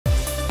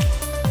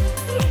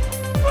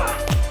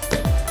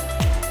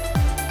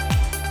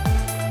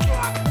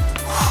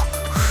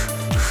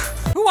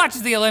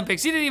watches the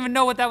Olympics? You didn't even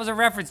know what that was a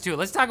reference to.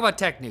 Let's talk about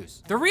tech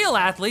news. The real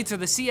athletes are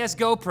the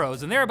CSGO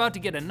pros, and they're about to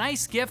get a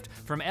nice gift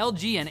from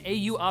LG and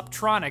AU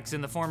Optronics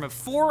in the form of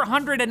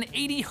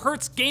 480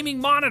 hertz gaming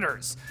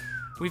monitors.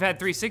 We've had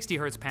 360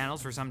 hertz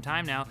panels for some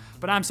time now,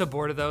 but I'm so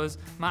bored of those.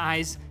 My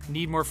eyes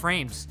need more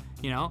frames.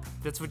 You know,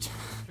 that's what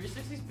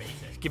 360's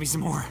basic. Give me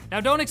some more.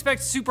 Now don't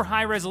expect super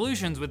high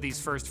resolutions with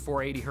these first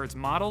 480 hertz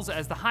models,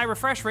 as the high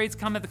refresh rates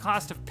come at the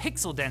cost of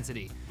pixel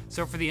density.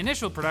 So for the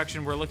initial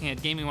production, we're looking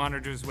at gaming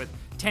monitors with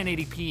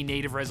 1080p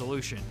native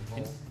resolution.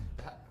 Well,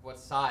 what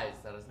size?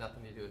 That has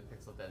nothing to do with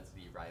pixel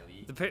density,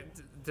 Riley.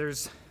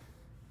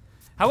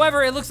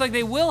 However, it looks like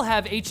they will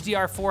have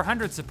HDR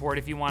 400 support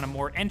if you want a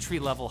more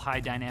entry-level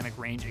high dynamic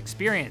range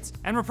experience.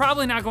 And we're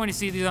probably not going to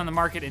see these on the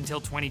market until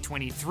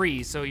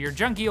 2023, so your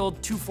junky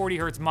old 240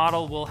 hertz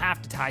model will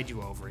have to tide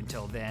you over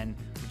until then,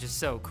 which is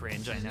so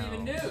cringe, I know.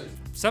 Even news.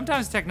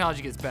 Sometimes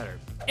technology gets better.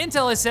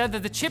 Intel has said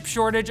that the chip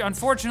shortage,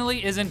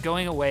 unfortunately, isn't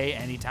going away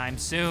anytime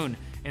soon.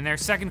 In their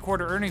second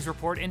quarter earnings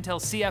report, Intel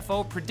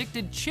CFO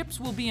predicted chips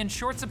will be in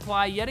short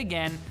supply yet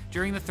again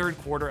during the third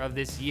quarter of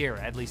this year,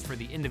 at least for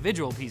the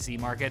individual PC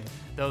market,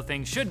 though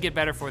things should get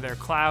better for their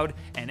cloud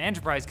and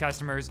enterprise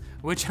customers,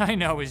 which I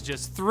know is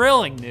just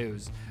thrilling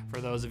news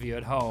for those of you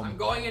at home. I'm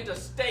going into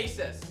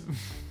stasis.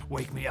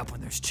 Wake me up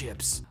when there's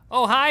chips.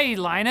 Oh, hi,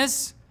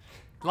 Linus.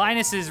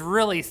 Linus is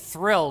really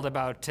thrilled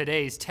about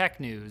today's tech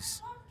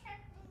news.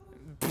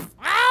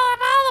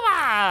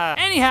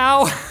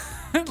 Anyhow,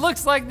 it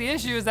looks like the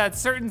issue is that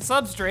certain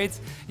substrates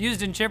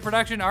used in chip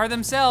production are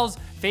themselves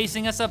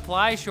facing a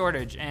supply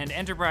shortage, and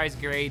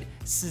enterprise-grade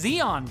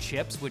Xeon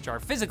chips, which are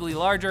physically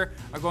larger,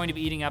 are going to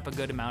be eating up a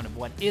good amount of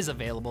what is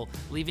available,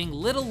 leaving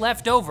little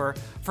left over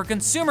for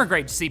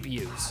consumer-grade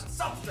CPUs.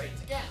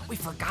 Substrates again. We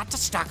forgot to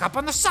stock up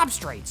on the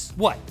substrates.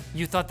 What,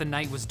 you thought the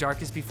night was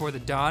darkest before the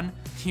dawn?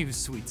 You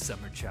sweet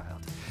summer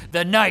child.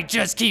 The night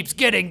just keeps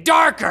getting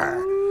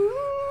darker!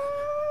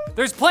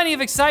 There's plenty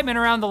of excitement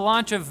around the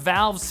launch of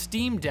Valve's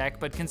Steam Deck,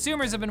 but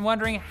consumers have been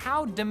wondering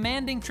how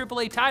demanding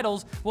AAA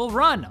titles will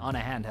run on a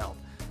handheld.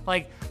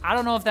 Like, I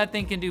don't know if that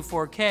thing can do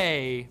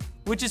 4K,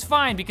 which is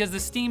fine because the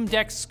Steam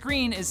Deck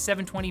screen is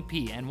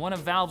 720p, and one of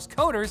Valve's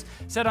coders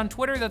said on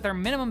Twitter that their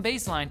minimum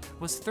baseline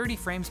was 30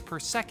 frames per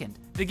second.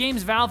 The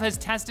games Valve has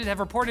tested have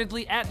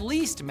reportedly at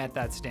least met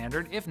that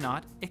standard, if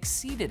not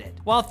exceeded it.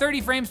 While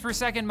 30 frames per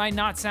second might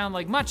not sound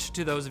like much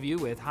to those of you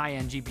with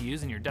high-end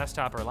GPUs in your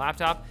desktop or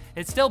laptop,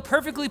 it's still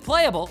perfectly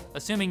playable,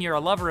 assuming you're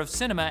a lover of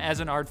cinema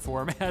as an art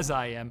form, as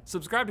I am.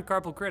 Subscribe to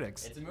Carpal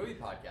Critics. It's a movie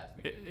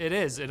podcast. It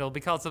is. It'll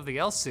be called something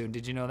else soon.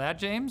 Did you know that,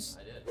 James?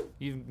 I did.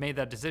 You made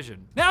that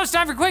decision. Now it's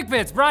time for Quick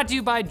Bits, brought to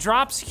you by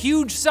Drop's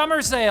huge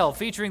summer sale,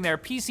 featuring their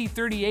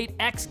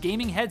PC38X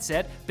gaming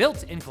headset,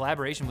 built in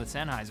collaboration with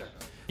Sennheiser.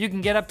 You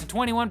can get up to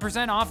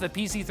 21% off the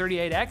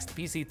PC38X,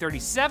 the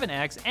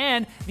PC37X,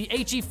 and the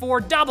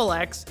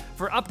HE4XX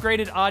for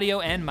upgraded audio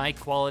and mic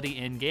quality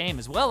in-game,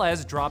 as well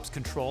as Drop's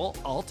Control,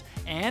 Alt,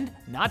 and,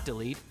 not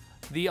Delete,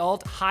 the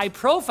Alt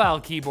high-profile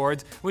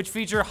keyboards, which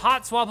feature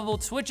hot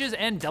swappable switches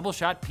and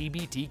double-shot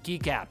PBT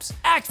keycaps.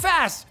 Act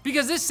fast,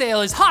 because this sale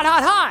is hot,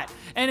 hot, hot,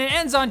 and it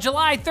ends on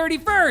July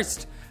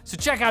 31st. So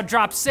check out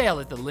Drop's sale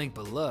at the link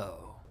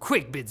below.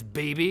 Quick Bits,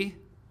 baby.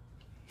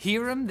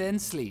 Hear 'em, then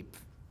sleep.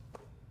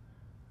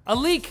 A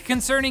leak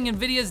concerning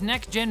NVIDIA's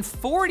next-gen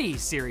 40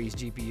 series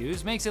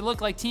GPUs makes it look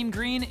like Team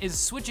Green is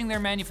switching their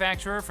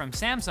manufacturer from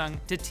Samsung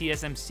to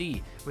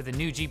TSMC, with the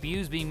new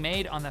GPUs being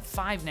made on the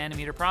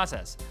 5nm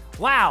process.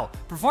 Wow,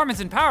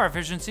 performance and power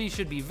efficiency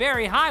should be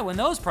very high when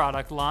those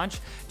products launch.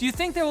 Do you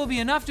think there will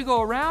be enough to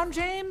go around,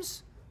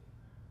 James?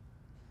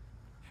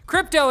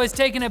 Crypto has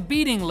taken a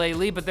beating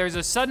lately, but there's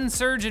a sudden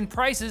surge in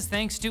prices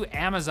thanks to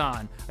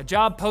Amazon. A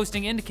job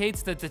posting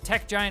indicates that the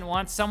tech giant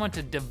wants someone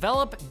to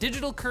develop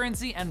digital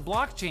currency and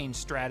blockchain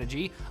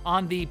strategy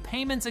on the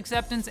payments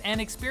acceptance and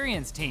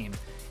experience team.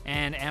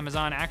 And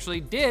Amazon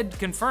actually did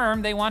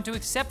confirm they want to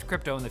accept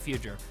crypto in the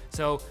future.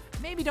 So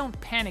maybe don't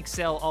panic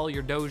sell all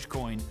your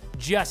Dogecoin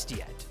just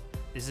yet.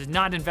 This is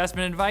not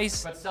investment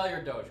advice. But sell your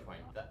Dogecoin.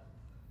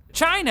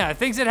 China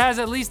thinks it has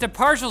at least a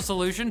partial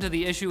solution to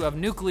the issue of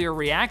nuclear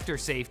reactor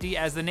safety,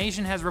 as the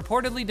nation has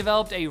reportedly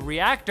developed a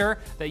reactor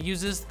that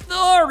uses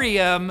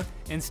thorium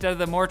instead of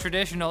the more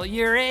traditional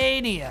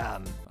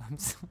uranium.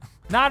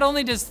 Not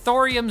only does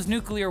thorium's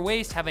nuclear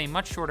waste have a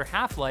much shorter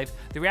half-life,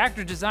 the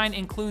reactor design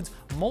includes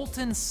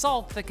molten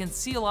salt that can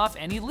seal off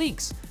any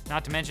leaks.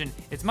 Not to mention,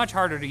 it's much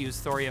harder to use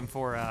thorium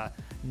for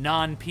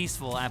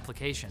non-peaceful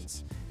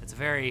applications. It's a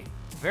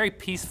very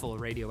peaceful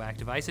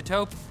radioactive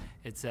isotope.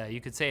 It's you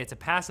could say it's a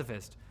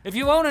pacifist. If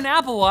you own an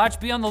Apple Watch,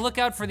 be on the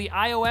lookout for the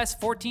iOS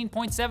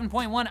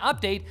 14.7.1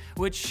 update,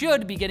 which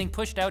should be getting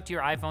pushed out to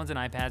your iPhones and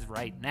iPads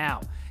right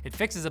now. It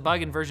fixes a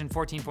bug in version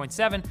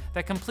 14.7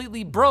 that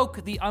completely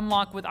broke the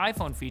unlock with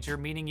iPhone feature,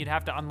 meaning you'd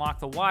have to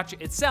unlock the watch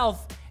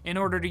itself in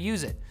order to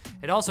use it.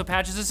 It also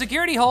patches a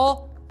security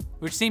hole,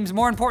 which seems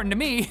more important to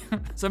me.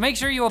 So make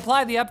sure you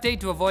apply the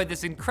update to avoid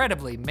this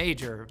incredibly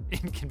major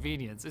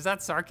inconvenience. Is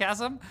that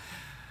sarcasm?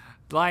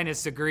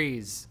 Linus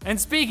agrees. And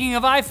speaking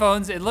of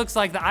iPhones, it looks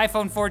like the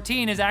iPhone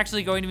 14 is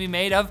actually going to be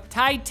made of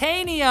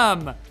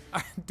titanium.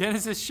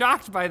 Dennis is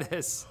shocked by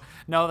this.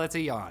 No, that's a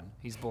yawn.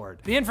 He's bored.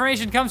 The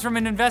information comes from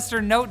an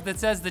investor note that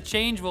says the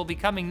change will be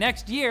coming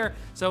next year,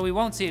 so we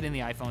won't see it in the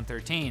iPhone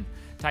 13.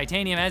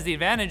 Titanium has the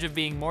advantage of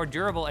being more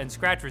durable and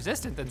scratch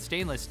resistant than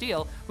stainless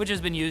steel, which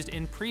has been used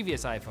in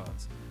previous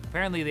iPhones.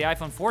 Apparently the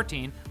iPhone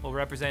 14 will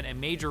represent a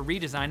major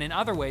redesign in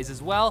other ways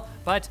as well,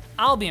 but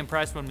I'll be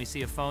impressed when we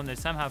see a phone that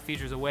somehow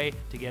features a way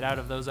to get out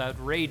of those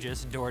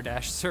outrageous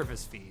DoorDash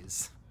service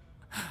fees.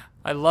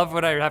 I love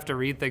when I have to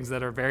read things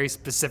that are very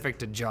specific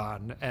to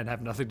John and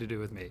have nothing to do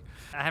with me.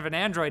 I have an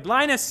Android.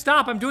 Linus,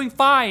 stop, I'm doing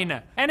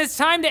fine. And it's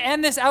time to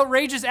end this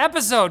outrageous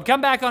episode.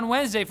 Come back on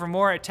Wednesday for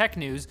more tech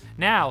news.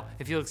 Now,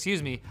 if you'll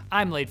excuse me,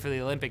 I'm late for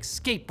the Olympic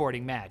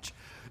skateboarding match.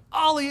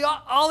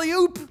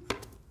 Ollie-oop!